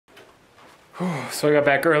So I got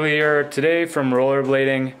back earlier today from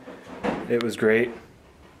rollerblading. It was great,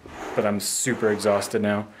 but I'm super exhausted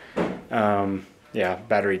now. Yeah,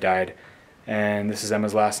 battery died. And this is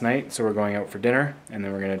Emma's last night, so we're going out for dinner, and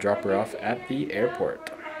then we're gonna drop her off at the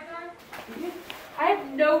airport. I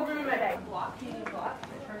have no room at that block.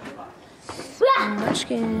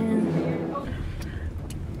 Munchkin.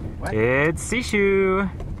 It's Sishu.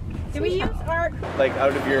 Can we use our... Like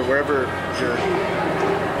out of your, wherever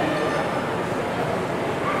your...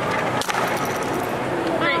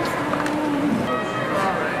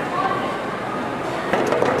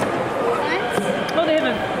 Oh, they have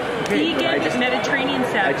a vegan Mediterranean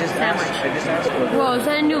sandwich. I just asked for Whoa, is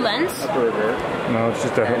that a new lens? a burger. No, it's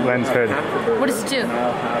just a lens hood. What does it do?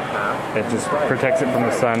 I'll have half. It just protects it from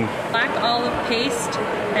the sun. Black olive paste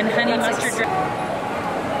and honey mustard dressing.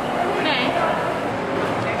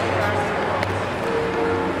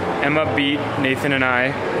 Emma beat Nathan and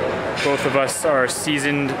I. Both of us are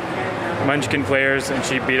seasoned Munchkin players, and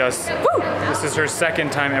she beat us. Woo! This is her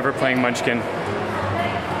second time ever playing Munchkin.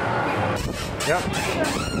 Yep.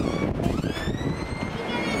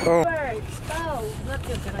 Oh. That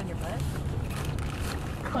feels good on your butt.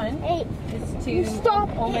 One. Hey, It's two. stop!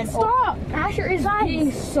 Stop! Asher is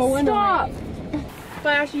being so annoying.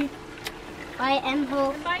 Bye, Ashley. Bye,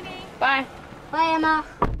 Emma. Bye, Nate. Bye. Bye, Emma.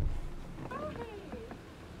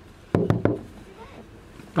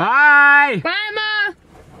 Bye! Bye, Emma!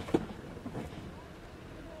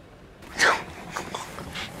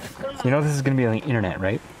 You know this is gonna be on the internet,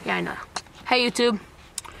 right? Yeah, I know. Hey, YouTube.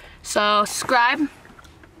 So, subscribe.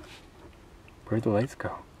 Where'd the lights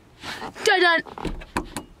go? Dun dun!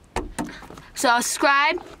 So,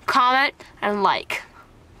 subscribe, comment, and like.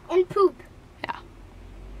 And poop. Yeah.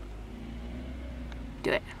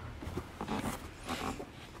 Do it.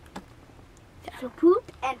 So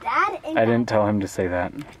poop and dad and I didn't tell him to say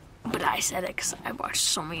that. But I said it because I watched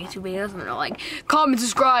so many YouTube videos and they're like, comment,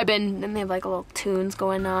 subscribe, and then they have like little tunes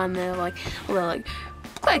going on. They're like,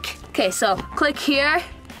 click. Okay, so click here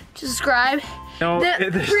to subscribe. No, The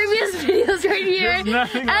previous videos right here, and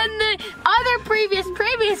the other previous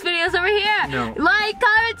videos over here. No. Like,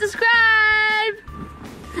 comment, subscribe.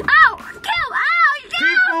 Ow! Kill! Ow!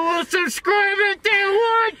 People will subscribe if they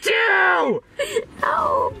want to!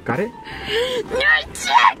 Ow! Got it? You're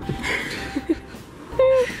sick!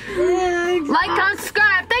 Like, comment,